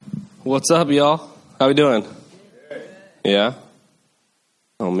What's up, y'all? How we doing? Yeah?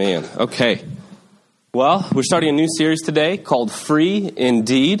 Oh, man. Okay. Well, we're starting a new series today called Free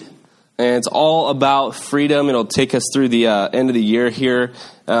Indeed, and it's all about freedom. It'll take us through the end of the year here.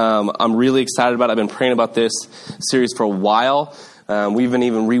 I'm really excited about it. I've been praying about this series for a while. We've been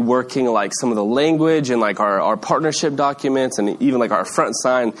even reworking like some of the language and like our partnership documents and even like our front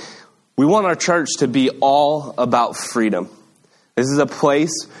sign. We want our church to be all about freedom. This is a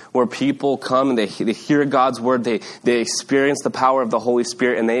place where people come and they hear God's word, they experience the power of the Holy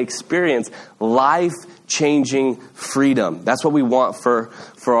Spirit, and they experience life-changing freedom. That's what we want for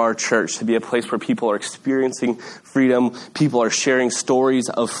our church, to be a place where people are experiencing freedom, people are sharing stories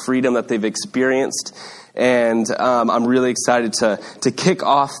of freedom that they've experienced. And I'm really excited to kick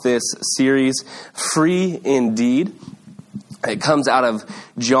off this series, Free Indeed. It comes out of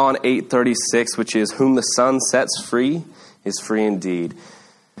John 8:36, which is, whom the Son sets free is free indeed.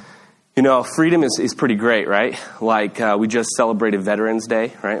 You know, freedom is pretty great, right? Like we just celebrated Veterans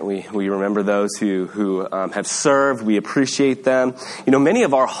Day, right? We remember those who have served. We appreciate them. You know, many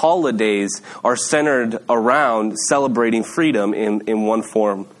of our holidays are centered around celebrating freedom in one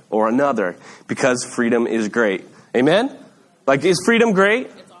form or another, because freedom is great. Amen? Like, is freedom great?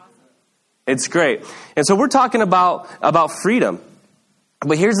 It's awesome. It's great. And so we're talking about freedom.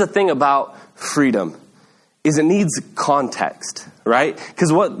 But here's the thing about freedom, is it needs context, right?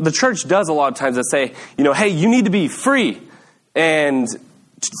 Because what the church does a lot of times is say, you know, hey, you need to be free. And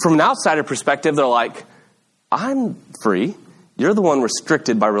from an outsider perspective, they're like, I'm free. You're the one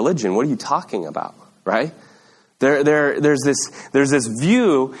restricted by religion. What are you talking about, right? There's this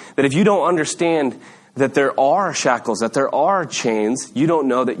view that if you don't understand that there are shackles, that there are chains, you don't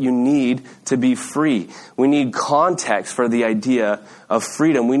know that you need to be free. We need context for the idea of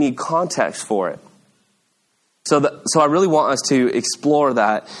freedom. We need context for it. So I really want us to explore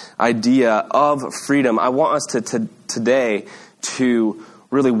that idea of freedom. I want us to today to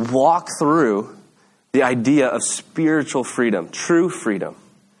really walk through the idea of spiritual freedom, true freedom.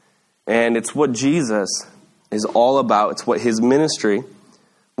 And it's what Jesus is all about. It's what his ministry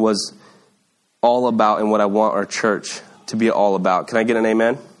was all about, and what I want our church to be all about. Can I get an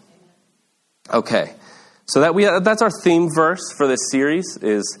amen? Okay. So that's our theme verse for this series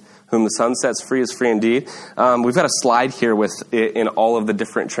is, whom the Son sets free is free indeed. We've got a slide here with it in all of the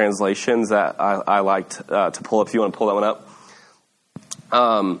different translations that I liked to pull up. If you want to pull that one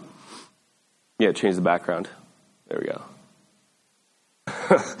up. Yeah, change the background. There we go.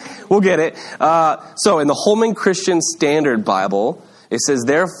 We'll get it. So in the Holman Christian Standard Bible, it says,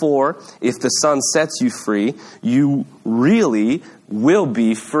 therefore, if the Son sets you free, you really will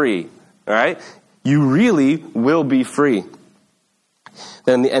be free. All right? You really will be free.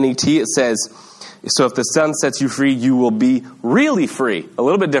 Then in the NET, it says, so if the Son sets you free, you will be really free. A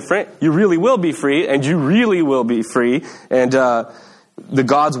little bit different. You really will be free, and you really will be free. And the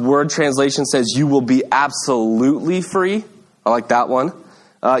God's Word translation says, you will be absolutely free. I like that one.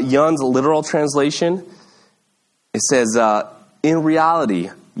 Young's literal translation, it says, in reality,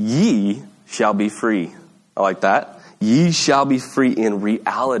 ye shall be free. I like that. Ye shall be free in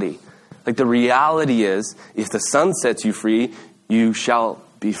reality. Like, the reality is, if the Son sets you free, you shall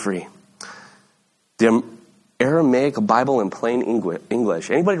be free. The Aramaic Bible in plain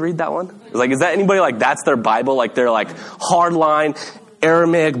English. Anybody read that one? Like, is that anybody like that's their Bible? Like, they're like hardline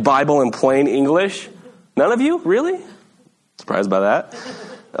Aramaic Bible in plain English? None of you? Really? Surprised by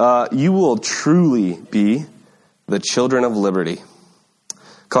that. You will truly be the children of liberty.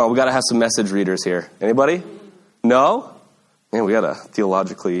 Come on, we got to have some message readers here. Anybody? No? Man, we got a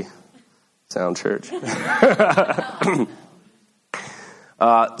theologically sound church.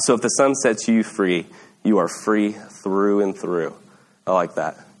 So if the Son sets you free, you are free through and through. I like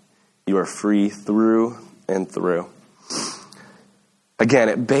that. You are free through and through. Again,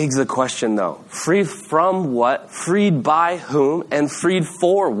 it begs the question, though. Free from what? Freed by whom? And freed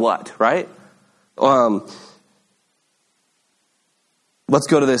for what, right? Let's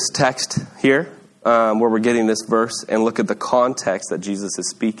go to this text here, where we're getting this verse, and look at the context that Jesus is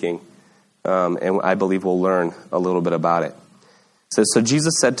speaking. And I believe we'll learn a little bit about it. It says, so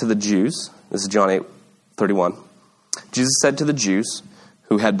Jesus said to the Jews, this is John 8:31. Jesus said to the Jews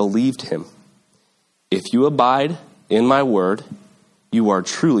who had believed him, if you abide in my word, you are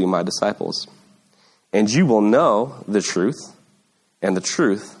truly my disciples, and you will know the truth, and the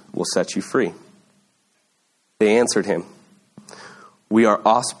truth will set you free. They answered him, we are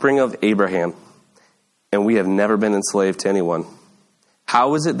offspring of Abraham, and we have never been enslaved to anyone.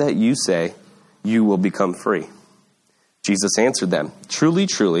 How is it that you say you will become free? Jesus answered them, truly,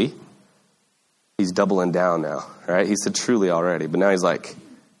 truly. He's doubling down now, right? He said truly already, but now he's like,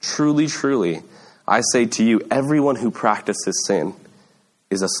 Truly, truly, I say to you, everyone who practices sin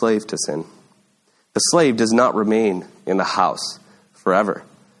is a slave to sin. The slave does not remain in the house forever.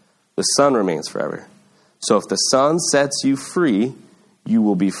 The Son remains forever. So if the Son sets you free, you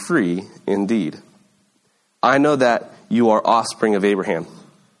will be free indeed. I know that you are offspring of Abraham,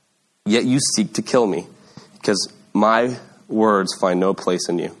 yet you seek to kill me, because my words find no place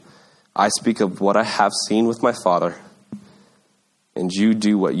in you. I speak of what I have seen with my Father, and you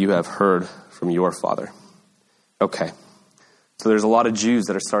do what you have heard from your father. Okay. So there's a lot of Jews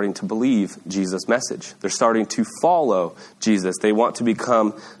that are starting to believe Jesus' message. They're starting to follow Jesus. They want to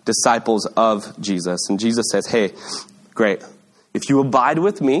become disciples of Jesus. And Jesus says, hey, great. If you abide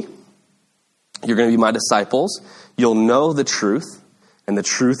with me, you're going to be my disciples. You'll know the truth, and the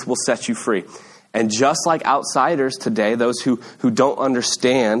truth will set you free. And just like outsiders today, those who don't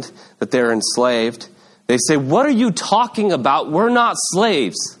understand that they're enslaved, they say, what are you talking about? We're not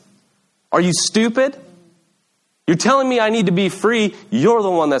slaves. Are you stupid? You're telling me I need to be free. You're the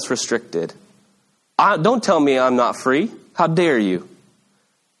one that's restricted. Don't tell me I'm not free. How dare you?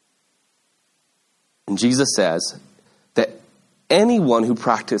 And Jesus says that anyone who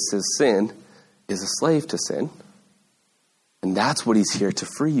practices sin is a slave to sin. And that's what he's here to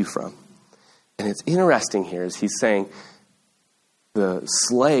free you from. And it's interesting here is he's saying the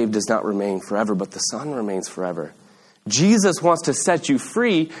slave does not remain forever, but the Son remains forever. Jesus wants to set you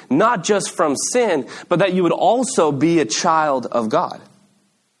free, not just from sin, but that you would also be a child of God.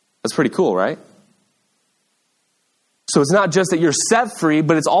 That's pretty cool, right? So it's not just that you're set free,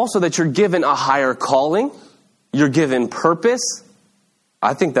 but it's also that you're given a higher calling. You're given purpose.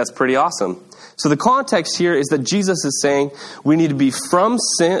 I think that's pretty awesome. So the context here is that Jesus is saying we need to be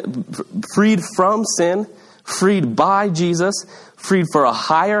freed from sin, freed by Jesus, freed for a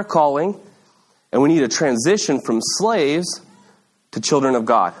higher calling, and we need a transition from slaves to children of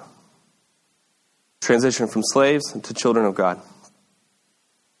God. Transition from slaves to children of God.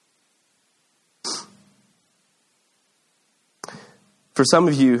 For some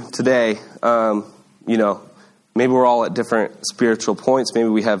of you today, maybe we're all at different spiritual points. Maybe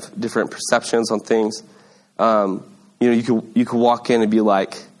we have different perceptions on things. You could walk in and be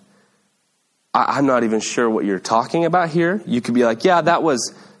like, I'm not even sure what you're talking about here. You could be like, yeah,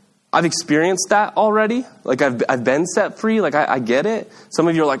 I've experienced that already. Like I've been set free. Like I get it. Some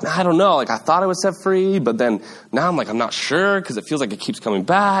of you are like, I don't know. Like I thought I was set free, but then now I'm like, I'm not sure because it feels like it keeps coming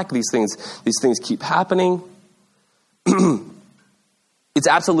back. These things keep happening. It's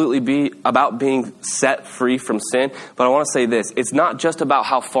absolutely about being set free from sin. But I want to say this. It's not just about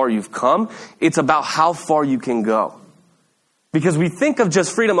how far you've come. It's about how far you can go. Because we think of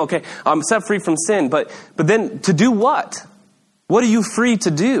just freedom. Okay, I'm set free from sin. But then to do what? What are you free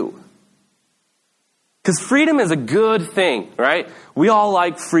to do? Because freedom is a good thing, right? We all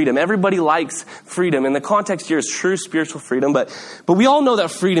like freedom. Everybody likes freedom. And the context here is true spiritual freedom. But we all know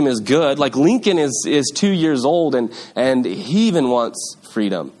that freedom is good. Like Lincoln is 2 years old and he even wants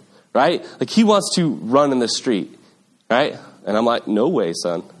freedom, right? Like he wants to run in the street, right? And I'm like, no way,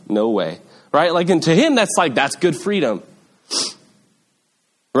 son. No way. Right? Like, and to him, that's good freedom.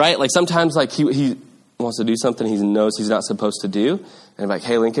 Right? Like sometimes like he wants to do something he knows he's not supposed to do. And I'm like,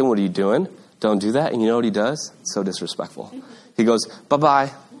 hey, Lincoln, what are you doing? Don't do that. And you know what he does? It's so disrespectful. He goes,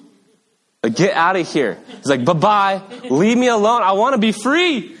 bye-bye. Like, get out of here. He's like, bye-bye. Leave me alone. I want to be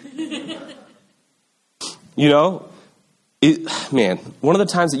free. One of the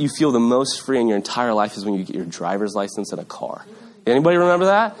times that you feel the most free in your entire life is when you get your driver's license in a car. Anybody remember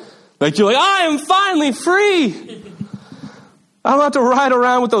that? Like, you're like, I am finally free. I don't have to ride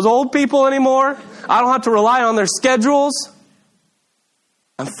around with those old people anymore. I don't have to rely on their schedules.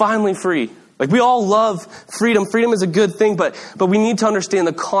 I'm finally free. Like we all love freedom. Freedom is a good thing, but we need to understand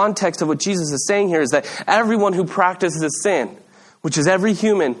the context of what Jesus is saying here is that everyone who practices sin, which is every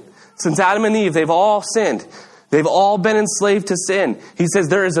human, since Adam and Eve, they've all sinned. They've all been enslaved to sin. He says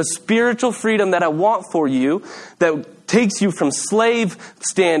there is a spiritual freedom that I want for you that takes you from slave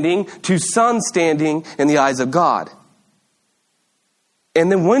standing to son standing in the eyes of God.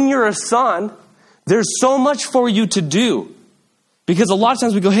 And then when you're a son, there's so much for you to do. Because a lot of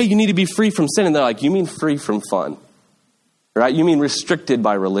times we go, hey, you need to be free from sin. And they're like, you mean free from fun? Right? You mean restricted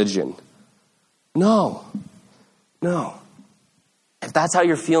by religion? No. If that's how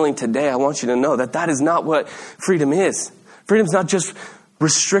you're feeling today, I want you to know that is not what freedom is. Freedom's not just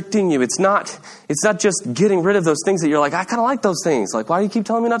restricting you. It's not just getting rid of those things that you're like, I kind of like those things. Like, why do you keep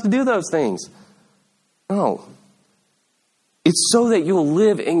telling me not to do those things? No. It's so that you'll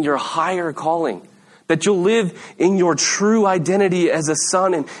live in your higher calling. That you'll live in your true identity as a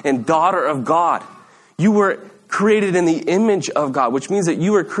son and daughter of God. You were created in the image of God, which means that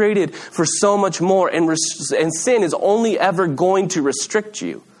you were created for so much more, and sin is only ever going to restrict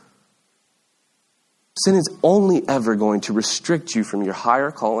you. Sin is only ever going to restrict you from your higher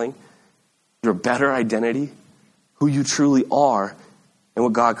calling, your better identity, who you truly are, and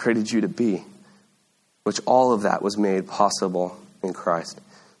what God created you to be, which all of that was made possible in Christ.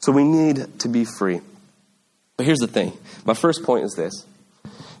 So we need to be free. But here's the thing. My first point is this.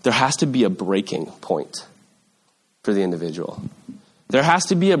 There has to be a breaking point for the individual. There has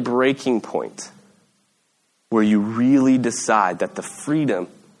to be a breaking point where you really decide that the freedom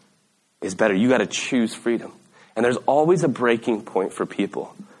is better. You got to choose freedom. And there's always a breaking point for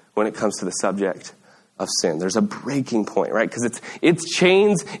people when it comes to the subject of sin. There's a breaking point, right? Because it's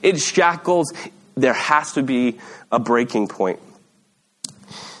chains, it's shackles. There has to be a breaking point.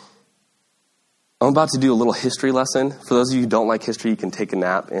 I'm about to do a little history lesson. For those of you who don't like history, you can take a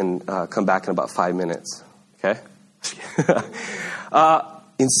nap and come back in about 5 minutes. Okay?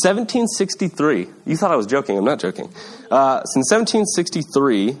 In 1763, you thought I was joking. I'm not joking. Since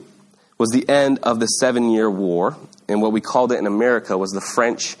 1763 was the end of the 7-Year War, and what we called it in America was the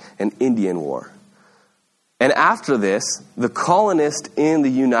French and Indian War. And after this, the colonists in the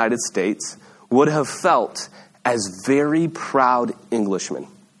United States would have felt as very proud Englishmen.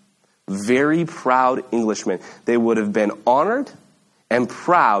 Very proud Englishmen. They would have been honored and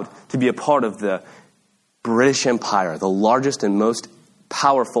proud to be a part of the British Empire, the largest and most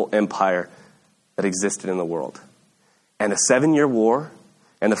powerful empire that existed in the world. And the 7-Year War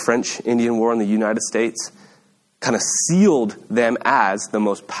and the French-Indian War in the United States kind of sealed them as the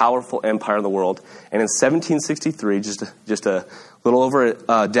most powerful empire in the world. And in 1763, just a little over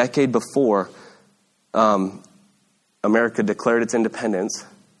a decade before America declared its independence,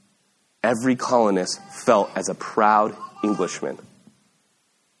 every colonist felt as a proud Englishman.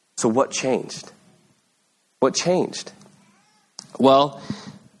 So what changed? What changed? Well,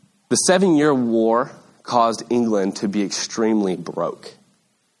 the 7-Year War caused England to be extremely broke.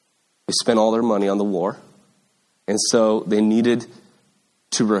 They spent all their money on the war, and so they needed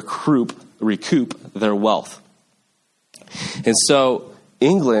to recoup their wealth. And so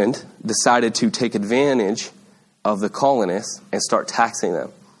England decided to take advantage of the colonists and start taxing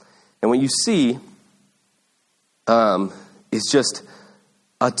them. And what you see is just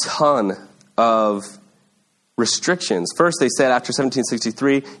a ton of restrictions. First, they said after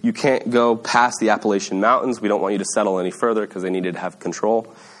 1763, you can't go past the Appalachian Mountains. We don't want you to settle any further because they needed to have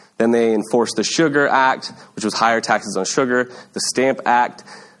control. Then they enforced the Sugar Act, which was higher taxes on sugar. The Stamp Act,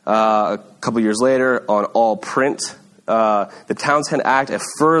 a couple years later, on all print. The Townshend Act, a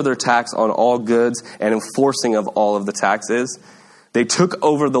further tax on all goods and enforcing of all of the taxes. They took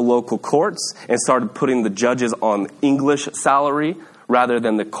over the local courts and started putting the judges on English salary rather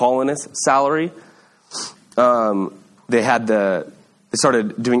than the colonist salary. They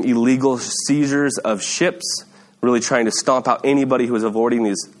started doing illegal seizures of ships, really trying to stomp out anybody who was avoiding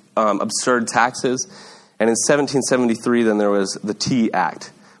these absurd taxes. And in 1773, then there was the Tea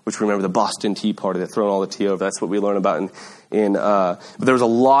Act, which, remember, the Boston Tea Party, they're throwing all the tea over. That's what we learn about but there was a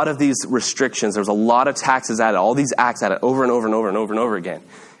lot of these restrictions. There was a lot of taxes added, all these acts added over and over and over and over and over again.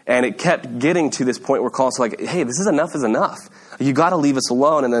 And it kept getting to this point where colonists were like, hey, this is enough is enough. You got to leave us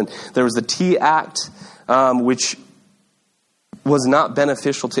alone. And then there was the Tea Act, which was not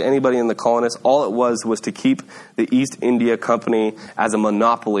beneficial to anybody in the colonists. All it was to keep the East India Company as a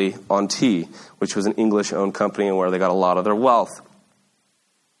monopoly on tea, which was an English-owned company and where they got a lot of their wealth.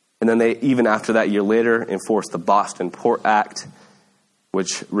 And then they, even after that, year later, enforced the Boston Port Act,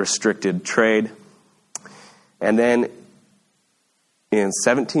 which restricted trade. And then in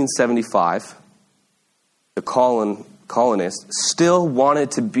 1775, the colonists still wanted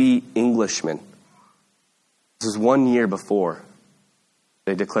to be Englishmen. This was 1 year before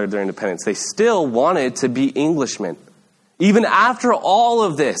they declared their independence. They still wanted to be Englishmen. Even after all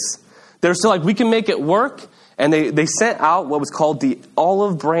of this, they're still like, we can make it work. And they sent out what was called the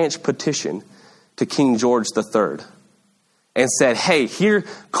Olive Branch Petition to King George III and said, hey, here,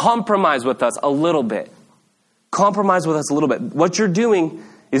 compromise with us a little bit. Compromise with us a little bit. What you're doing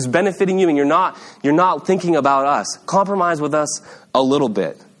is benefiting you, and you're not thinking about us. Compromise with us a little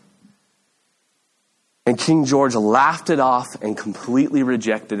bit. And King George laughed it off and completely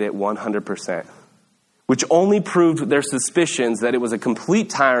rejected it 100%. Which only proved their suspicions that it was a complete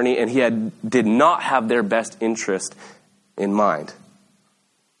tyranny and he did not have their best interest in mind.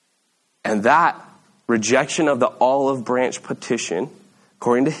 And that rejection of the Olive Branch Petition,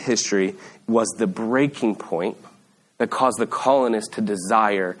 according to history, was the breaking point that caused the colonists to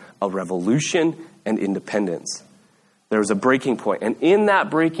desire a revolution and independence. There was a breaking point. And in that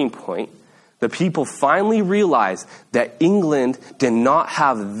breaking point, the people finally realized that England did not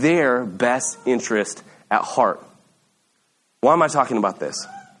have their best interest at heart. Why am I talking about this?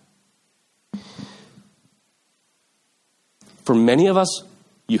 For many of us,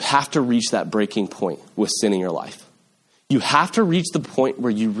 you have to reach that breaking point with sin in your life. You have to reach the point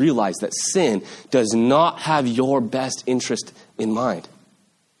where you realize that sin does not have your best interest in mind.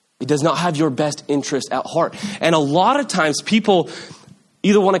 It does not have your best interest at heart. And a lot of times people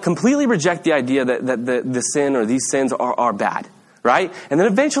either want to completely reject the idea that the sin or these sins are bad, right? And then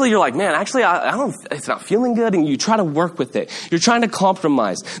eventually you're like, man, actually, it's not feeling good. And you try to work with it. You're trying to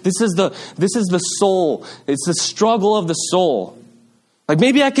compromise. This is the soul. It's the struggle of the soul. Like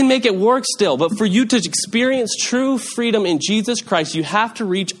maybe I can make it work still, but for you to experience true freedom in Jesus Christ, you have to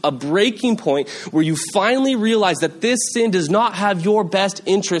reach a breaking point where you finally realize that this sin does not have your best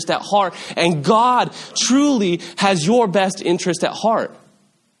interest at heart, and God truly has your best interest at heart.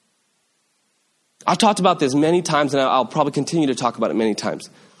 I've talked about this many times, and I'll probably continue to talk about it many times.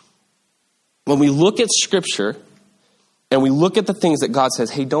 When we look at Scripture, and we look at the things that God says,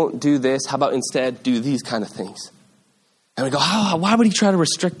 hey, don't do this, how about instead do these kind of things? And we go, why would he try to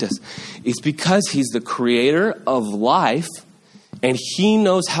restrict us? It's because he's the creator of life, and he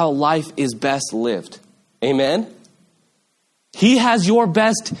knows how life is best lived. Amen? He has your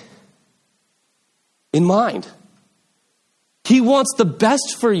best in mind. He wants the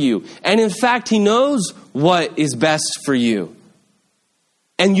best for you. And in fact, he knows what is best for you.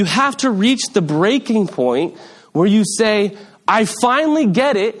 And you have to reach the breaking point where you say, I finally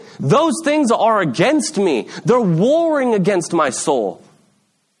get it. Those things are against me. They're warring against my soul.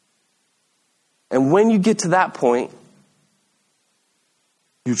 And when you get to that point,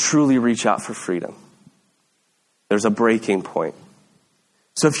 you truly reach out for freedom. There's a breaking point.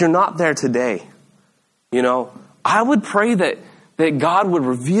 So if you're not there today, I would pray that God would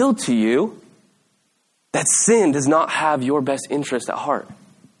reveal to you that sin does not have your best interest at heart.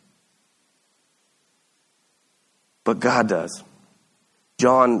 But God does.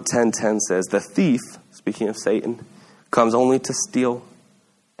 John 10:10 says, the thief, speaking of Satan, comes only to steal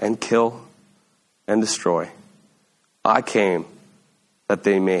and kill and destroy. I came that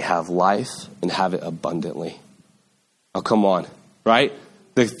they may have life and have it abundantly. Oh, come on, right?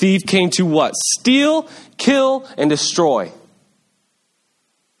 The thief came to what? Steal, kill, and destroy.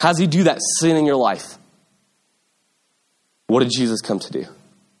 How does he do that? Sin in your life. What did Jesus come to do?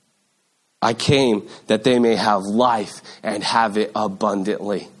 I came that they may have life and have it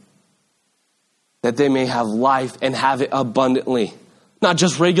abundantly. That they may have life and have it abundantly. Not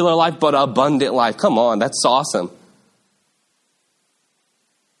just regular life, but abundant life. Come on, that's awesome.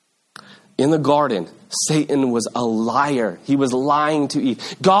 In the garden, Satan was a liar. He was lying to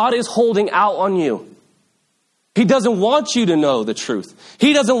Eve. God is holding out on you. He doesn't want you to know the truth.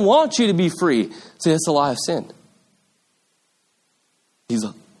 He doesn't want you to be free. See, that's a lie of sin. He's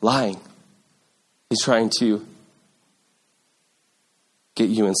lying. He's trying to get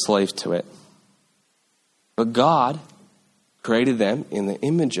you enslaved to it. But God created them in the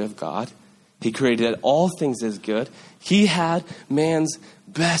image of God. He created all things as good. He had man's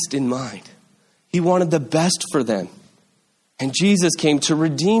best in mind. He wanted the best for them. And Jesus came to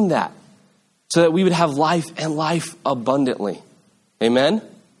redeem that so that we would have life and life abundantly. Amen?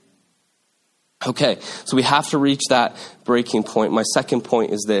 Okay, so we have to reach that breaking point. My second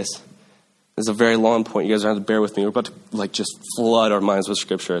point is this. This is a very long point. You guys are going to have to bear with me. We're about to just flood our minds with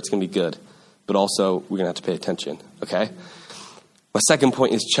Scripture. It's going to be good. But also, we're going to have to pay attention. Okay? My second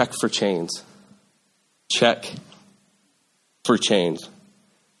point is check for chains. Check for chains.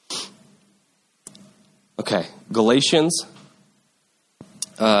 Okay, Galatians.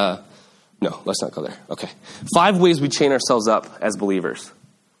 No, let's not go there. Okay. 5 ways we chain ourselves up as believers.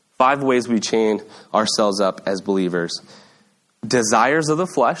 5 ways we chain ourselves up as believers. Desires of the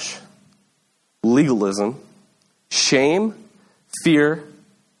flesh, legalism, shame, fear,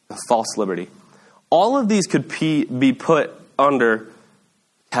 and false liberty. All of these could be put under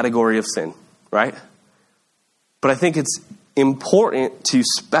category of sin, right? But I think it's important to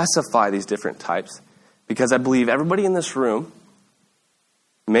specify these different types because I believe everybody in this room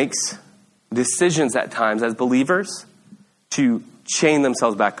makes decisions at times as believers to chain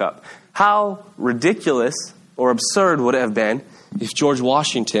themselves back up. How ridiculous or absurd would it have been if George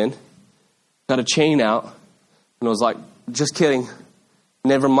Washington got a chain out and was like, just kidding,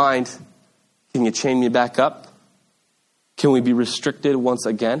 never mind, can you chain me back up? Can we be restricted once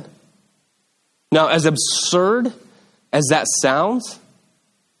again? Now, as absurd as that sounds,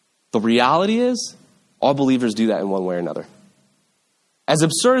 the reality is all believers do that in one way or another. As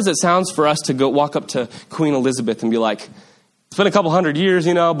absurd as it sounds for us to go walk up to Queen Elizabeth and be like, it's been a couple hundred years,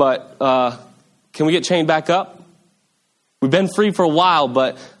 but Can we get chained back up? We've been free for a while,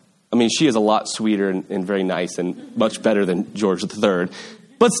 but, she is a lot sweeter and very nice and much better than George III.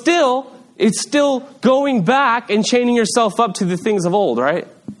 But still, it's still going back and chaining yourself up to the things of old, right?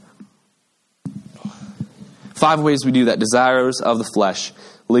 5 ways we do that. Desires of the flesh,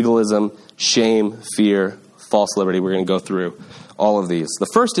 legalism, shame, fear, false liberty. We're going to go through all of these. The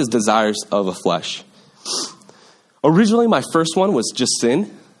first is desires of the flesh. Originally, my first one was just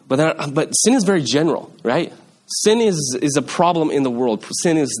sin, but sin is very general, right? Sin is a problem in the world.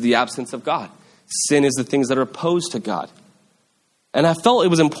 Sin is the absence of God. Sin is the things that are opposed to God. And I felt it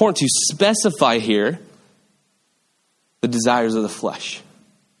was important to specify here the desires of the flesh.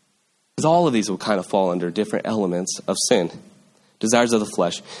 Because all of these will kind of fall under different elements of sin. Desires of the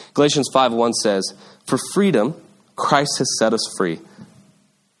flesh. Galatians 5:1 says, "For freedom, Christ has set us free."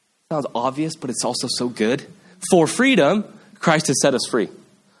 Sounds obvious, but it's also so good. For freedom, Christ has set us free.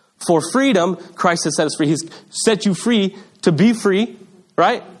 For freedom, Christ has set us free. He's set you free to be free,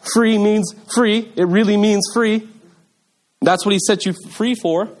 right? Free means free. It really means free. That's what he set you free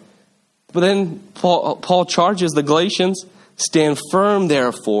for. But then Paul charges the Galatians, "Stand firm,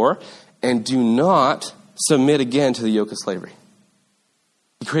 therefore, and do not submit again to the yoke of slavery."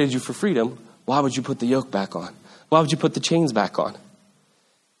 He created you for freedom. Why would you put the yoke back on? Why would you put the chains back on?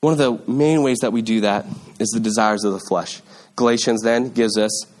 One of the main ways that we do that is the desires of the flesh. Galatians then gives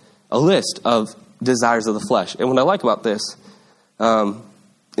us a list of desires of the flesh. And what I like about this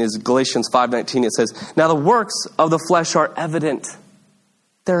is Galatians 5:19. It says, "Now the works of the flesh are evident."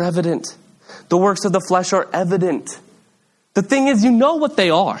 They're evident. The works of the flesh are evident. The thing is, you know what they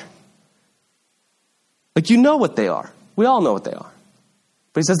are. You know what they are. We all know what they are.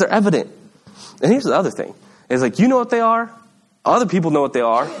 But he says they're evident. And here's the other thing. It's you know what they are. Other people know what they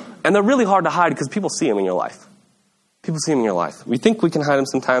are. And they're really hard to hide because people see them in your life. People see them in your life. We think we can hide them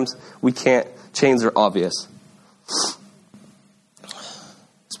sometimes. We can't. Chains are obvious.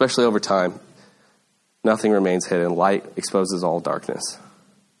 Especially over time. Nothing remains hidden. Light exposes all darkness.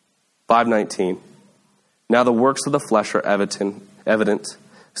 5:19. "Now the works of the flesh are evident.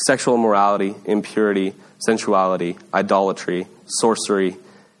 Sexual immorality, impurity, sensuality, idolatry, sorcery,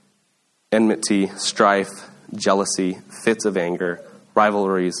 enmity, strife, jealousy, fits of anger,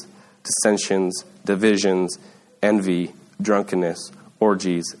 rivalries, dissensions, divisions, envy, drunkenness,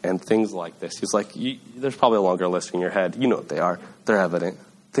 orgies, and things like this." He's there's probably a longer list in your head. You know what they are. They're evident.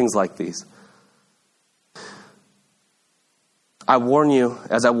 Things like these. "I warn you,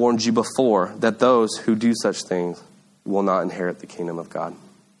 as I warned you before, that those who do such things will not inherit the kingdom of God."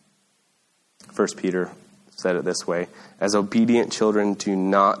 1 Peter said it this way, "As obedient children, do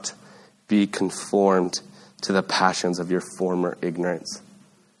not be conformed to the passions of your former ignorance."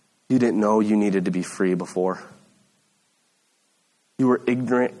 You didn't know you needed to be free before. You were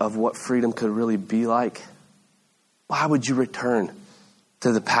ignorant of what freedom could really be like. Why would you return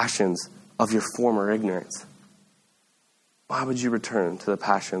to the passions of your former ignorance? Why would you return to the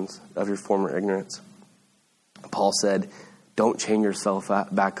passions of your former ignorance? Paul said, don't chain yourself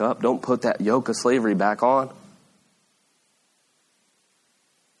back up. Don't put that yoke of slavery back on.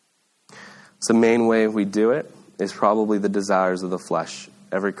 So the main way we do it is probably the desires of the flesh.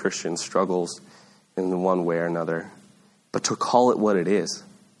 Every Christian struggles in one way or another. But to call it what it is,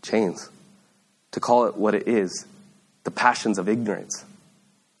 chains, to call it what it is, the passions of ignorance,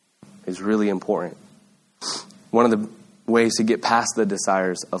 is really important. One of the ways to get past the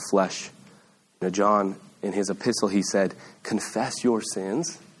desires of flesh, John, in his epistle, he said, confess your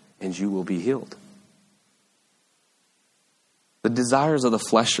sins and you will be healed. The desires of the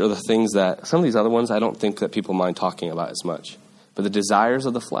flesh are the things that, some of these other ones, I don't think that people mind talking about as much. But the desires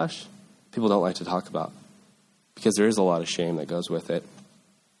of the flesh, people don't like to talk about. Because there is a lot of shame that goes with it.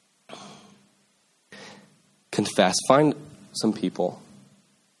 Confess. Find some people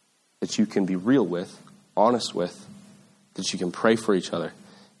that you can be real with, honest with, that you can pray for each other.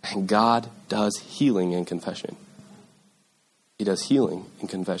 And God does healing in confession. He does healing in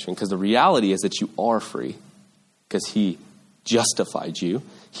confession. Because the reality is that you are free. Because He justified you.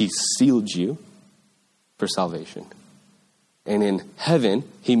 He sealed you for salvation. And in heaven,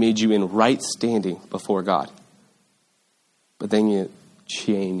 He made you in right standing before God. But then you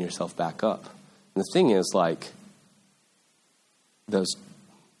chain yourself back up. And the thing is, those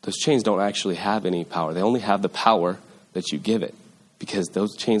chains don't actually have any power. They only have the power that you give it. Because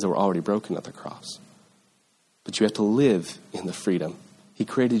those chains were already broken at the cross. But you have to live in the freedom. He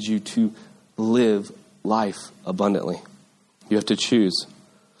created you to live life abundantly. You have to choose.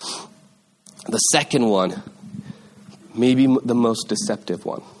 The second one, maybe the most deceptive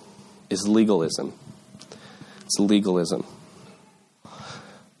one, is legalism. It's legalism.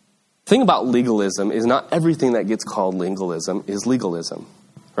 thing about legalism is not everything that gets called legalism is legalism,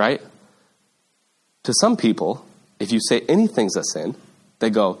 right? To some people, if you say anything's a sin, they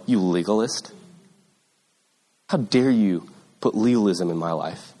go, you legalist. How dare you put legalism in my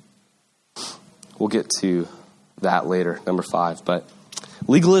life? We'll get to that later, number 5. But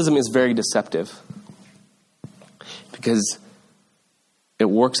legalism is very deceptive because it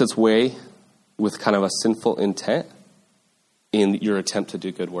works its way with kind of a sinful intent in your attempt to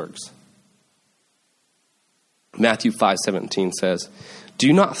do good works. Matthew 5:17 says,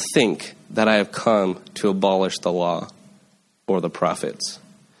 "Do not think that I have come to abolish the law or the prophets.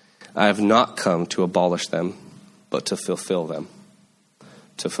 I have not come to abolish them, but to fulfill them."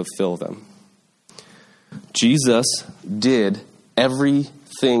 To fulfill them. Jesus did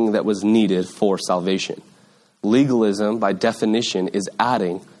everything that was needed for salvation. Legalism, by definition, is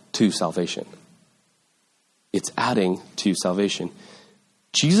adding to salvation. It's adding to salvation.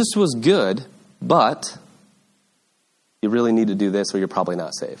 Jesus was good, but you really need to do this or you're probably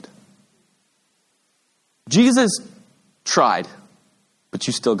not saved. Jesus tried, but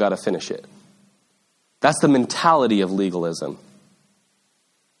you still got to finish it. That's the mentality of legalism.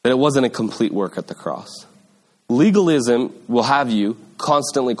 That it wasn't a complete work at the cross. Legalism will have you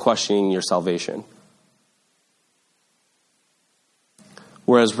constantly questioning your salvation.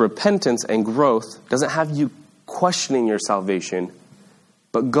 Whereas repentance and growth doesn't have you questioning your salvation,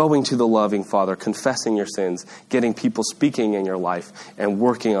 but going to the loving Father, confessing your sins, getting people speaking in your life, and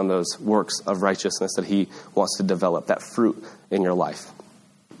working on those works of righteousness that He wants to develop, that fruit in your life.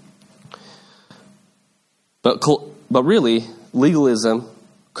 But really, legalism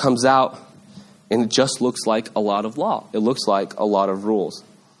comes out and it just looks like a lot of law. It looks like a lot of rules.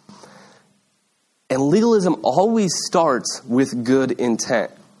 And legalism always starts with good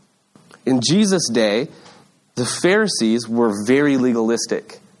intent. In Jesus' day, the Pharisees were very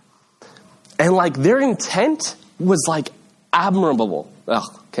legalistic. And their intent was admirable.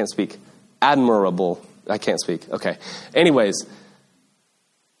 Can't speak. Admirable. I can't speak. Okay. Anyways,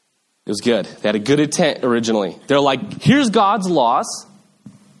 it was good. They had a good intent originally. They're like, here's God's laws.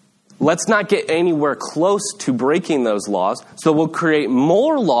 Let's not get anywhere close to breaking those laws, so we'll create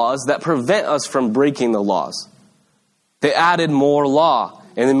more laws that prevent us from breaking the laws. They added more law,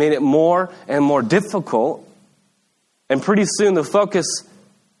 and they made it more and more difficult. And pretty soon the focus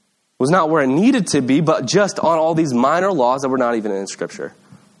was not where it needed to be, but just on all these minor laws that were not even in Scripture.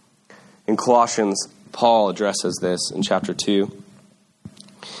 In Colossians, Paul addresses this in chapter 2.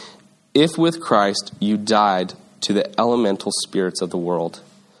 "If with Christ you died to the elemental spirits of the world,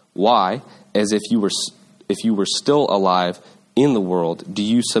 why, as if you were still alive in the world, do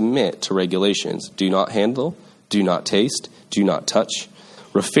you submit to regulations? Do not handle, do not taste, do not touch,"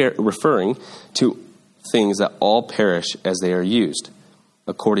 referring to things that all perish as they are used,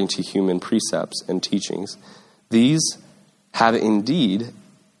 according to human precepts and teachings. These have indeed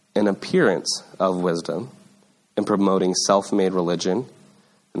an appearance of wisdom in promoting self-made religion,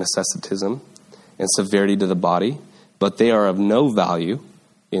 and asceticism, and severity to the body, but they are of no value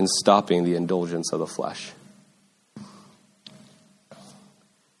in stopping the indulgence of the flesh.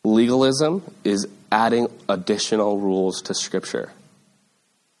 Legalism is adding additional rules to Scripture,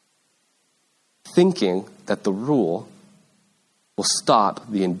 thinking that the rule will stop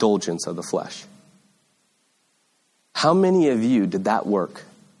the indulgence of the flesh. How many of you did that work?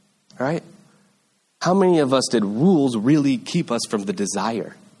 Right? How many of us did rules really keep us from the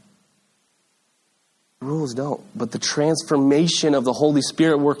desire? Rules don't, but the transformation of the Holy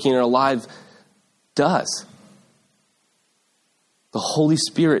Spirit working in our lives does. The Holy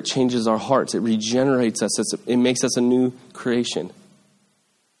Spirit changes our hearts. It regenerates us. It makes us a new creation.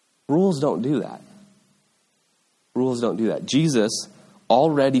 Rules don't do that. Rules don't do that. Jesus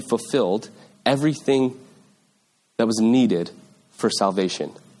already fulfilled everything that was needed for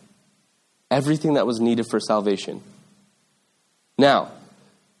salvation. Everything that was needed for salvation. Now,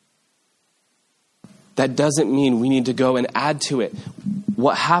 that doesn't mean we need to go and add to it.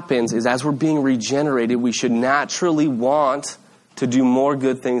 What happens is as we're being regenerated, we should naturally want to do more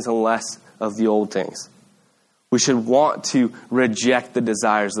good things and less of the old things. We should want to reject the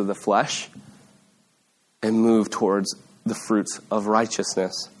desires of the flesh and move towards the fruits of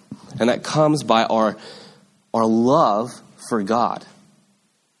righteousness. And that comes by our love for God,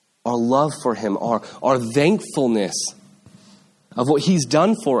 our love for Him, our thankfulness of what He's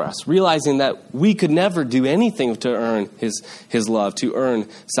done for us, realizing that we could never do anything to earn His love, to earn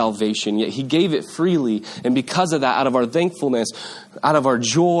salvation, yet He gave it freely. And because of that, out of our thankfulness, out of our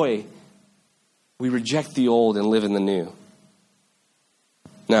joy, we reject the old and live in the new.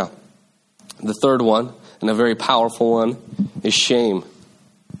 Now, the third one, and a very powerful one, is shame.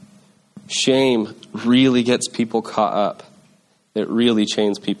 Shame really gets people caught up. It really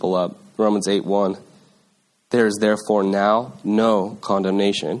chains people up. Romans 8:1. There is therefore now no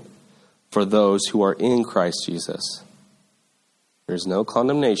condemnation for those who are in Christ Jesus. There is no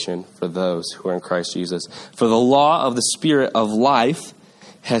condemnation for those who are in Christ Jesus. For the law of the Spirit of life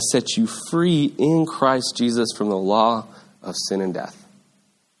has set you free in Christ Jesus from the law of sin and death.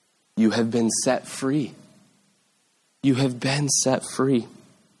 You have been set free. You have been set free.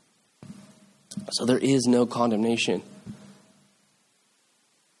 So there is no condemnation.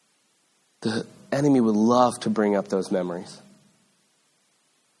 The enemy would love to bring up those memories.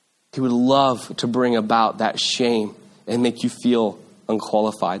 He would love to bring about that shame and make you feel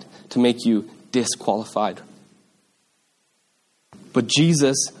unqualified, to make you disqualified. But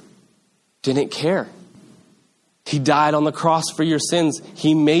Jesus didn't care. He died on the cross for your sins.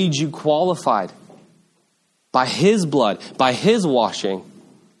 He made you qualified by his blood, by his washing.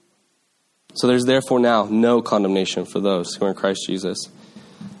 So there's therefore now no condemnation for those who are in Christ Jesus.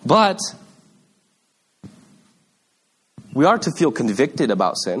 But we are to feel convicted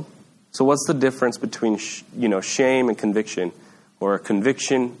about sin. So what's the difference between shame and conviction, or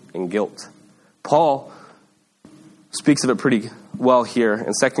conviction and guilt? Paul speaks of it pretty well here.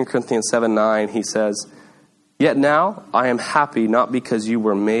 In 2 Corinthians 7:9, he says, "Yet now I am happy, not because you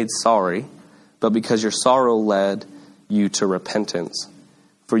were made sorry, but because your sorrow led you to repentance.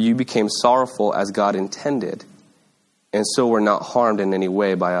 For you became sorrowful as God intended, and so were not harmed in any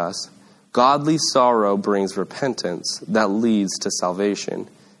way by us. Godly sorrow brings repentance that leads to salvation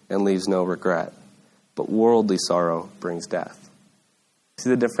and leaves no regret. But worldly sorrow brings death." See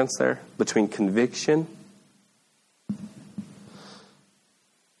the difference there between conviction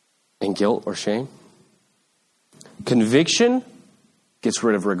and guilt or shame? Conviction gets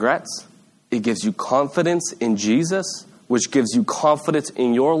rid of regrets. It gives you confidence in Jesus, which gives you confidence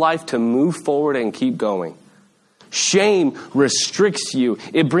in your life to move forward and keep going. Shame restricts you.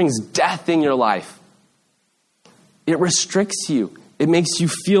 It brings death in your life. It restricts you. It makes you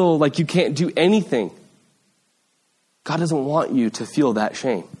feel like you can't do anything. God doesn't want you to feel that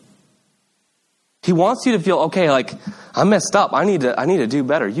shame. He wants you to feel, okay, like, I messed up. I need to do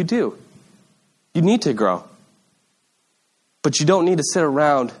better. You do. You need to grow. But you don't need to sit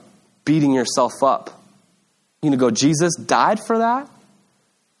around beating yourself up. You need to go, Jesus died for that,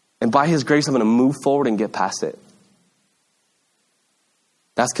 and by his grace, I'm going to move forward and get past it.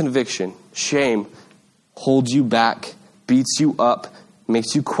 That's conviction. Shame holds you back, beats you up,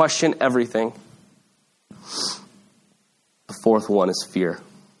 makes you question everything. The fourth one is fear.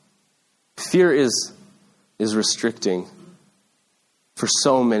 Fear is restricting for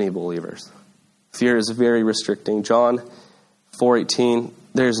so many believers. Fear is very restricting. John 4:18,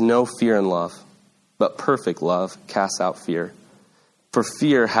 "There is no fear in love, but perfect love casts out fear. For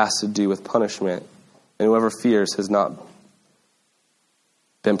fear has to do with punishment, and whoever fears has not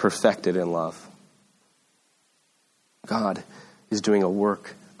been perfected in love." God is doing a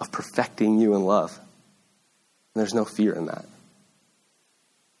work of perfecting you in love. And there's no fear in that.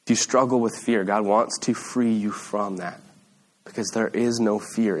 If you struggle with fear, God wants to free you from that, because there is no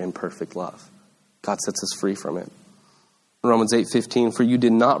fear in perfect love. God sets us free from it. Romans 8:15, "For you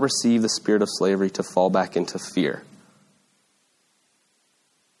did not receive the spirit of slavery to fall back into fear."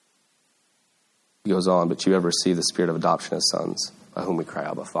 He goes on, "But you have received the spirit of adoption as sons, by whom we cry,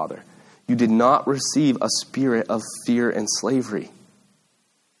 Abba, Father." You did not receive a spirit of fear and slavery,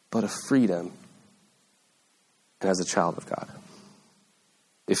 but of freedom and as a child of God.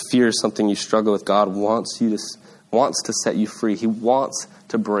 If fear is something you struggle with, God wants to set you free. He wants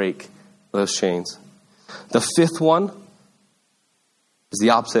to break those chains. The fifth one is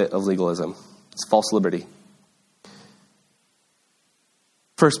the opposite of legalism. It's false liberty.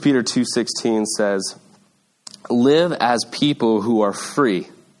 1 Peter 2:16 says, "Live as people who are free.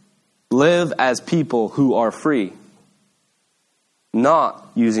 Live as people who are free, not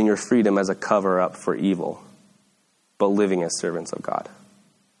using your freedom as a cover-up for evil, but living as servants of God."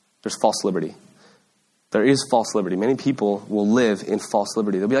 There's false liberty. There is false liberty. Many people will live in false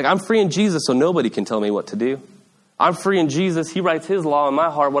liberty. They'll be like, "I'm free in Jesus, so nobody can tell me what to do. I'm free in Jesus. He writes his law in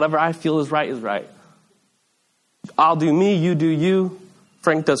my heart. Whatever I feel is right is right. I'll do me, you do you.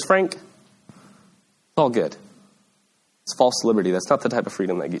 Frank does Frank. It's all good." It's false liberty. That's not the type of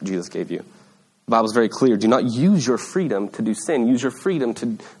freedom that Jesus gave you. The Bible's very clear. Do not use your freedom to do sin. Use your freedom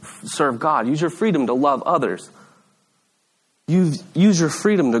to serve God. Use your freedom to love others. Use your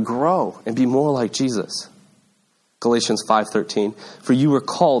freedom to grow and be more like Jesus. Galatians 5:13, "For you were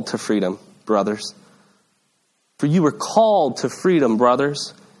called to freedom, brothers. For you were called to freedom,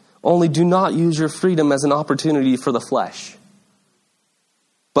 brothers. Only do not use your freedom as an opportunity for the flesh."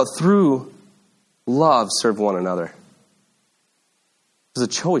 but through love serve one another. There's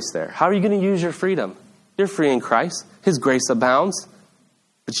a choice there. How are you going to use your freedom? You're free in Christ. His grace abounds.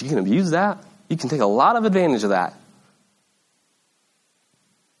 But you can abuse that. You can take a lot of advantage of that.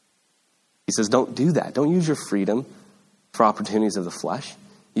 He says, don't do that. Don't use your freedom for opportunities of the flesh.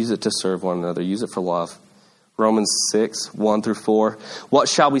 Use it to serve one another. Use it for love. Romans 6, 1 through 4. What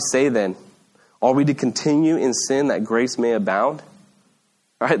shall we say then? Are we to continue in sin that grace may abound?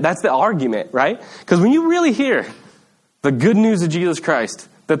 All right, that's the argument, right? Because when you really hear the good news of Jesus Christ,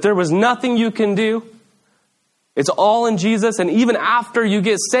 that there was nothing you can do, it's all in Jesus, and even after you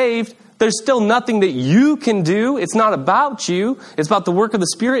get saved, there's still nothing that you can do. It's not about you. It's about the work of the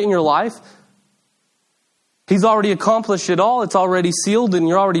Spirit in your life. He's already accomplished it all. It's already sealed, and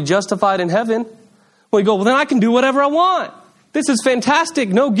you're already justified in heaven. Well, you go, well, then I can do whatever I want. This is fantastic.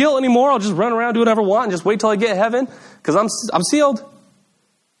 No guilt anymore. I'll just run around, do whatever I want, and just wait till I get heaven, because I'm sealed.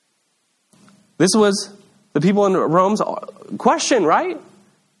 This was the people in Rome's question, right?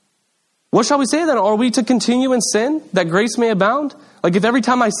 What shall we say then? Are we to continue in sin that grace may abound? Like if every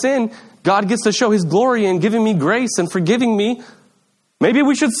time I sin, God gets to show his glory in giving me grace and forgiving me, maybe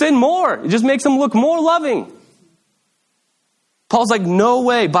we should sin more. It just makes him look more loving. Paul's like, no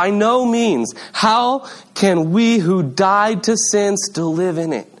way, by no means. How can we who died to sin still live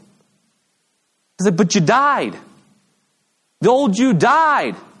in it? He's like, but you died. The old you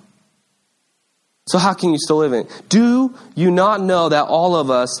died. So how can you still live in it? Do you not know that all of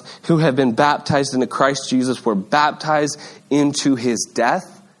us who have been baptized into Christ Jesus were baptized into his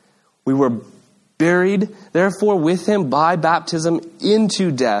death? We were buried, therefore, with him by baptism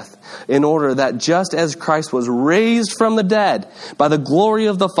into death, in order that just as Christ was raised from the dead by the glory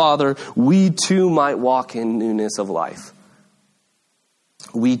of the Father, we too might walk in newness of life.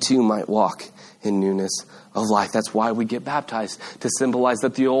 We too might walk in newness of life. That's why we get baptized, to symbolize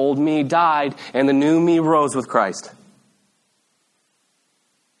that the old me died and the new me rose with Christ.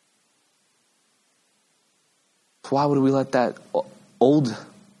 So why would we let that old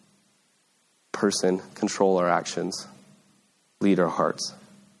person control our actions, lead our hearts?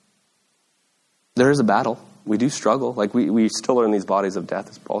 There is a battle. We do struggle. Like we still are in these bodies of death,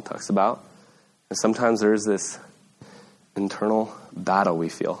 as Paul talks about. And sometimes there is this internal battle we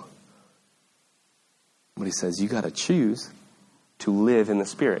feel. But he says, you got to choose to live in the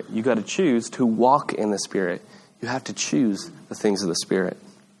Spirit. You got to choose to walk in the Spirit. You have to choose the things of the Spirit.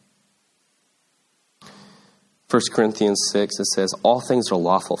 1 Corinthians 6, it says, all things are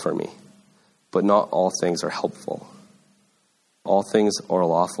lawful for me, but not all things are helpful. All things are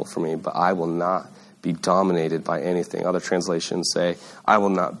lawful for me, but I will not be dominated by anything. Other translations say, I will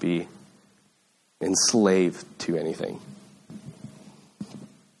not be enslaved to anything.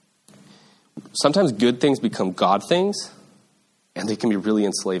 Sometimes good things become God things, and they can be really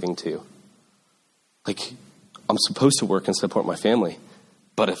enslaving too. Like, I'm supposed to work and support my family,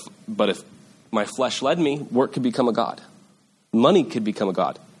 but if my flesh led me, work could become a god. Money could become a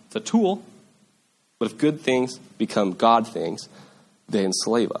god. It's a tool, but if good things become God things, they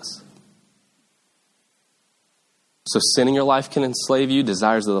enslave us. So sin in your life can enslave you.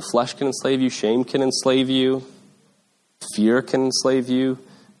 Desires of the flesh can enslave you. Shame can enslave you. Fear can enslave you.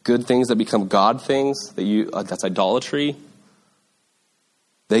 Good things that become God things, that's idolatry.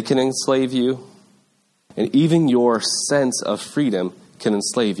 They can enslave you. And even your sense of freedom can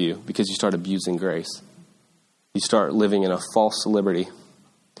enslave you because you start abusing grace. You start living in a false liberty.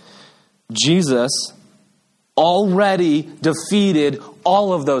 Jesus already defeated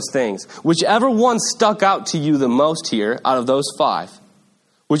all of those things. Whichever one stuck out to you the most here out of those 5,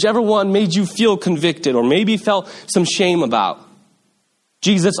 whichever one made you feel convicted or maybe felt some shame about,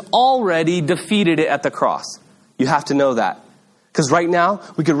 Jesus already defeated it at the cross. You have to know that. Because right now,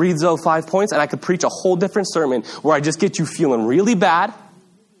 we could read those 5 points and I could preach a whole different sermon where I just get you feeling really bad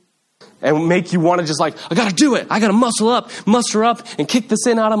and make you want to just like, I got to do it. I got to muster up and kick the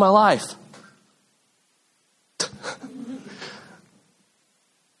sin out of my life.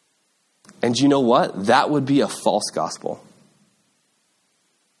 And you know what? That would be a false gospel.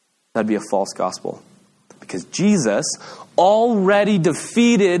 That'd be a false gospel. Because Jesus already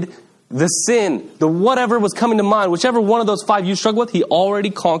defeated the sin, the whatever was coming to mind, whichever one of those 5 you struggle with, he already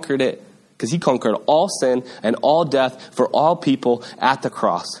conquered it. Because he conquered all sin and all death for all people at the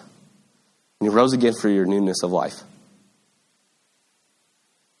cross. And he rose again for your newness of life.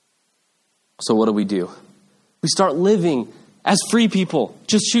 So what do? We start living as free people.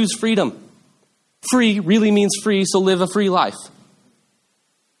 Just choose freedom. Free really means free, so live a free life.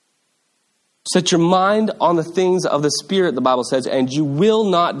 Set your mind on the things of the Spirit, the Bible says, and you will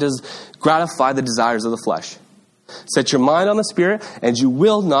not gratify the desires of the flesh. Set your mind on the Spirit, and you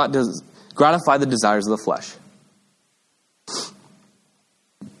will not gratify the desires of the flesh.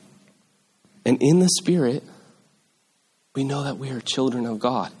 And in the Spirit, we know that we are children of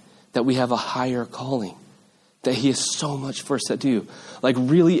God, that we have a higher calling, that He has so much for us to do, like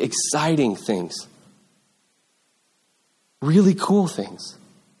really exciting things, really cool things.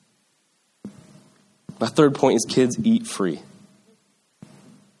 My third point is kids eat free.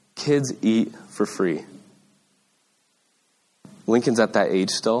 Kids eat for free. Lincoln's at that age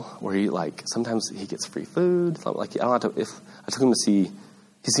still where he sometimes he gets free food. Like I don't have to. If I took him to see,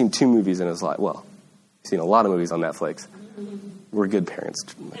 he's seen 2 movies in his life. Well, he's seen a lot of movies on Netflix. We're good parents.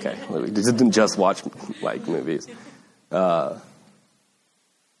 Okay, we didn't just watch movies. I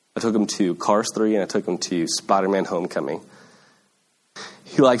took him to Cars 3 and I took him to Spider-Man: Homecoming.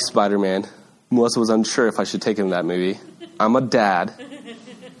 He likes Spider-Man. Melissa was unsure if I should take him to that movie. I'm a dad,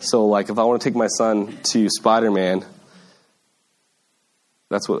 so if I want to take my son to Spider-Man.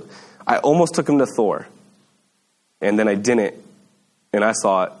 That's what I almost took him to Thor, and then I didn't, and I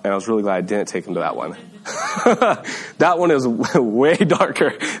saw it, and I was really glad I didn't take him to that one. That one is way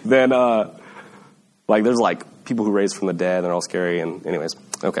darker than there's people who raise from the dead, and they're all scary. And anyways,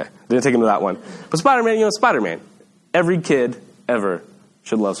 okay, didn't take him to that one. But Spider-Man, Spider-Man. Every kid ever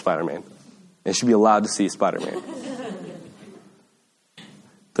should love Spider-Man, and should be allowed to see Spider-Man.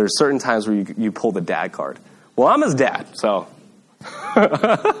 There's certain times where you pull the dad card. Well, I'm his dad, so.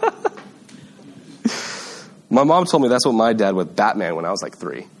 My mom told me that's what my dad with Batman when I was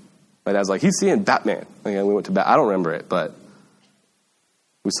 3. My dad's he's seeing Batman. We went to I don't remember it, but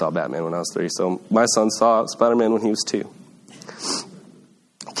we saw Batman when I was 3. So my son saw Spider-Man when he was 2.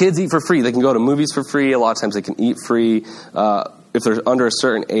 Kids eat for free. They can go to movies for free. A lot of times they can eat free. If they're under a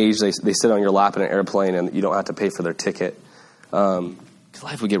certain age, they sit on your lap in an airplane and you don't have to pay for their ticket.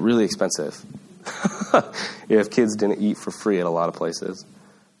 Life would get really expensive if kids didn't eat for free at a lot of places.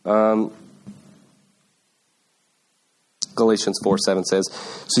 Galatians 4:7 says,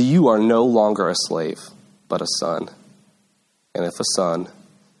 "So you are no longer a slave, but a son. And if a son,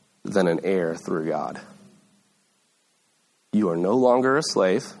 then an heir through God." You are no longer a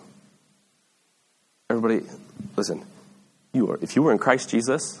slave. Everybody, listen. If you were in Christ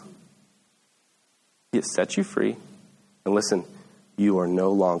Jesus, He has set you free. And listen, you are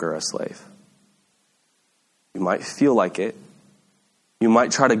no longer a slave. You might feel like it. You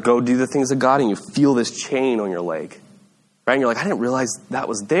might try to go do the things of God and you feel this chain on your leg. Right? And you're I didn't realize that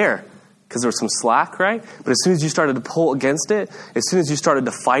was there because there was some slack, right? But as soon as you started to pull against it, as soon as you started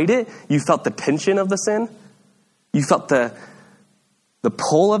to fight it, you felt the tension of the sin. You felt the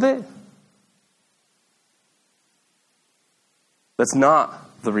pull of it. That's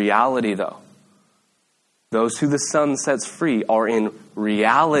not the reality, though. Those who the Son sets free are in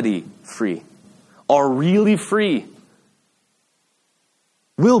reality free, are really free,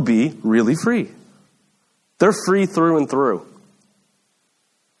 will be really free. They're free through and through.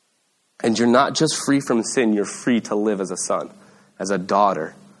 And you're not just free from sin, you're free to live as a son, as a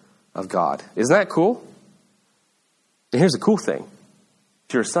daughter of God. Isn't that cool? And here's the cool thing.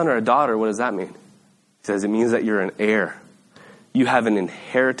 If you're a son or a daughter, what does that mean? He says it means that you're an heir. You have an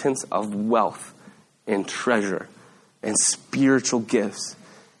inheritance of wealth and treasure and spiritual gifts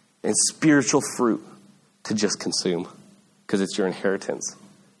and spiritual fruit to just consume because it's your inheritance.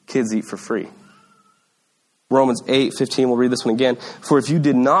 Kids eat for free. Romans 8:15, we'll read this one again. For you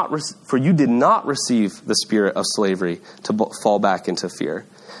did not receive the spirit of slavery to fall back into fear,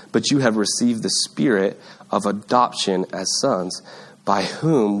 but you have received the spirit of adoption as sons, by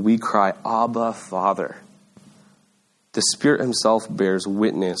whom we cry, Abba, Father. The Spirit Himself bears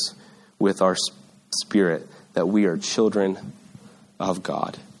witness with our spirit that we are children of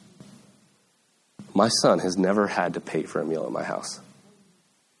God. My son has never had to pay for a meal at my house.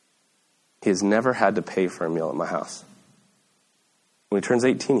 He has never had to pay for a meal at my house. When he turns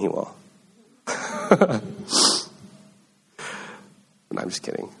 18, he will. No, I'm just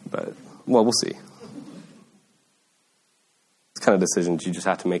kidding. But, we'll see. It's kind of decisions you just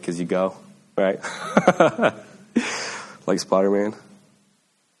have to make as you go, right? Like Spider-Man.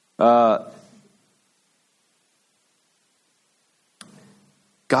 God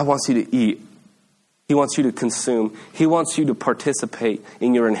wants you to eat. He wants you to consume. He wants you to participate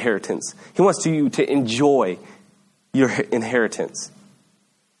in your inheritance. He wants you to enjoy your inheritance.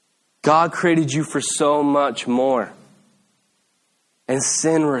 God created you for so much more. And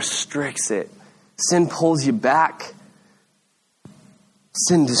sin restricts it. Sin pulls you back.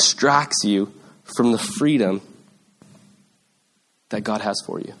 Sin distracts you from the freedom that God has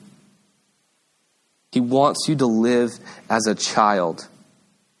for you. He wants you to live as a child.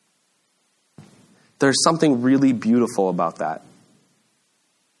 there's something really beautiful about that.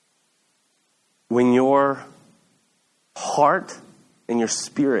 When your heart and your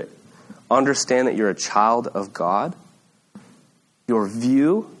spirit understand that you're a child of God, your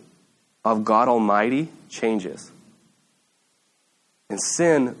view of God Almighty changes. And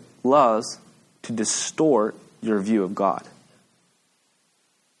sin loves to distort your view of God.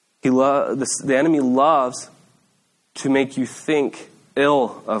 The enemy loves to make you think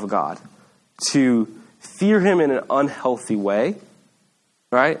ill of God, to fear him in an unhealthy way,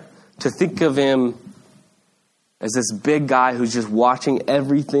 right? To think of him as this big guy who's just watching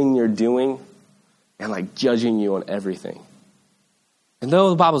everything you're doing and like judging you on everything. And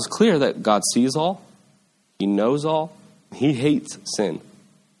though the Bible is clear that God sees all, he knows all, he hates sin.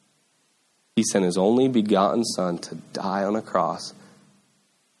 He sent his only begotten Son to die on a cross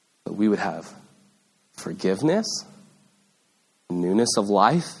that we would have forgiveness, newness of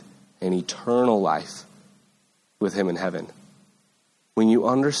life, and eternal life with him in heaven. When you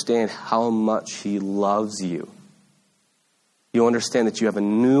understand how much he loves you, you understand that you have a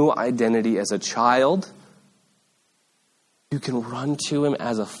new identity as a child. You can run to him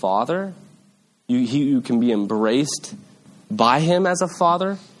as a father. You can be embraced by him as a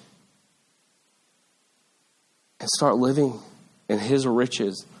father. And start living in his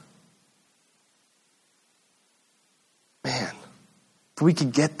riches. Man, if we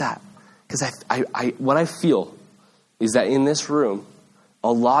could get that. Because what I feel is that in this room,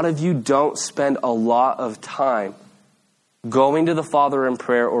 a lot of you don't spend a lot of time going to the Father in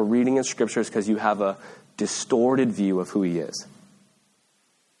prayer or reading in scriptures because you have a distorted view of who he is.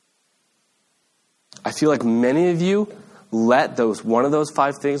 I feel like many of you let one of those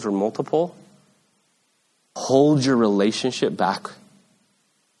 5 things or multiple hold your relationship back.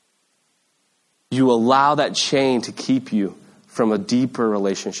 You allow that chain to keep you from a deeper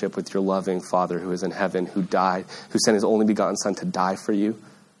relationship with your loving Father who is in heaven, who died, who sent his only begotten Son to die for you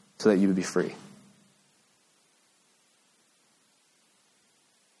so that you would be free.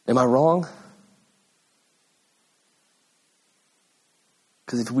 Am I wrong?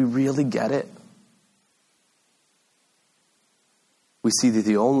 Because if we really get it, we see that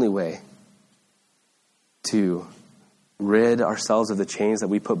the only way to rid ourselves of the chains that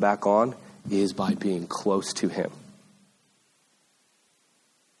we put back on is by being close to him.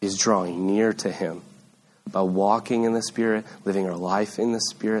 Is drawing near to him. By walking in the Spirit, living our life in the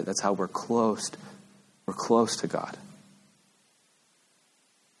Spirit, that's how we're close. We're close to God.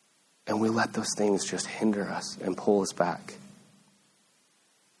 And we let those things just hinder us and pull us back.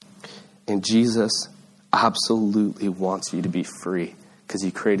 And Jesus absolutely wants you to be free because he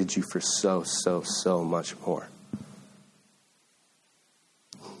created you for so much more.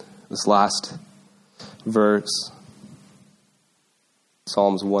 This last verse,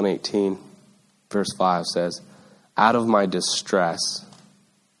 Psalms 118, verse 5 says, "Out of my distress,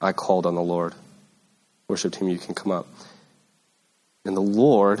 I called on the Lord." Worship team, you can come up. "And the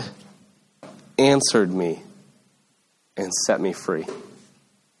Lord answered me and set me free."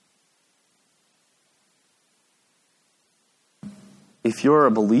 If you're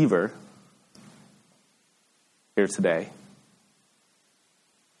a believer here today,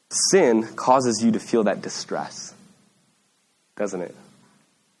 sin causes you to feel that distress, doesn't it?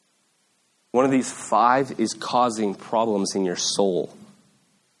 One of these 5 is causing problems in your soul.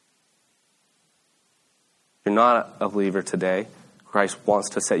 If you're not a believer today, Christ wants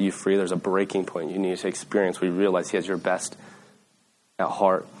to set you free. There's a breaking point you need to experience where you realize he has your best at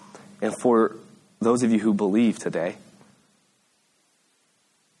heart. And for those of you who believe today,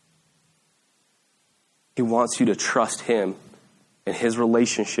 he wants you to trust him and his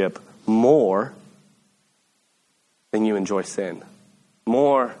relationship more than you enjoy sin.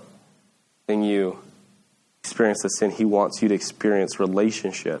 More than you experience the sin. He wants you to experience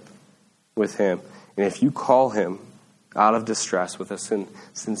relationship with him. And if you call him out of distress with a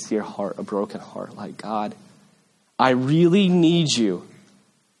sincere heart, a broken heart, like, "God, I really need you,"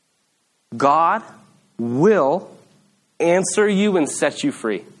 God will answer you and set you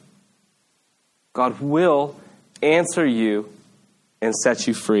free. God will answer you and set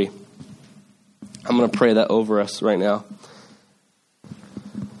you free. I'm going to pray that over us right now.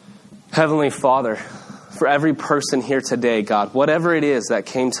 Heavenly Father, for every person here today, God, whatever it is that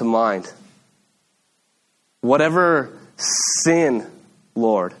came to mind, whatever sin,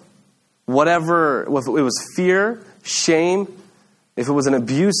 Lord, whatever, if it was fear, shame, if it was an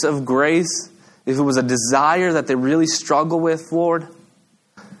abuse of grace, if it was a desire that they really struggle with, Lord,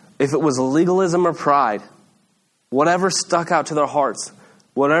 if it was legalism or pride, whatever stuck out to their hearts,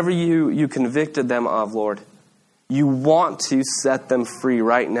 whatever you convicted them of, Lord, you want to set them free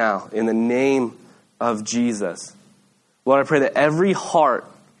right now in the name of Jesus. Lord, I pray that every heart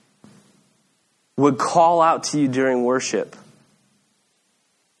would call out to you during worship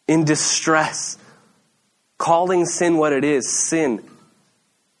in distress, calling sin what it is, sin,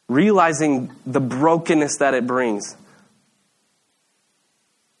 realizing the brokenness that it brings.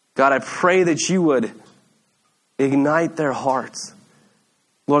 God, I pray that you would ignite their hearts.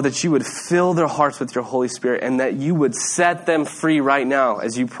 Lord, that you would fill their hearts with your Holy Spirit and that you would set them free right now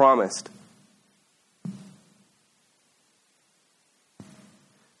as you promised.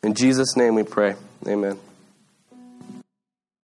 In Jesus' name we pray. Amen.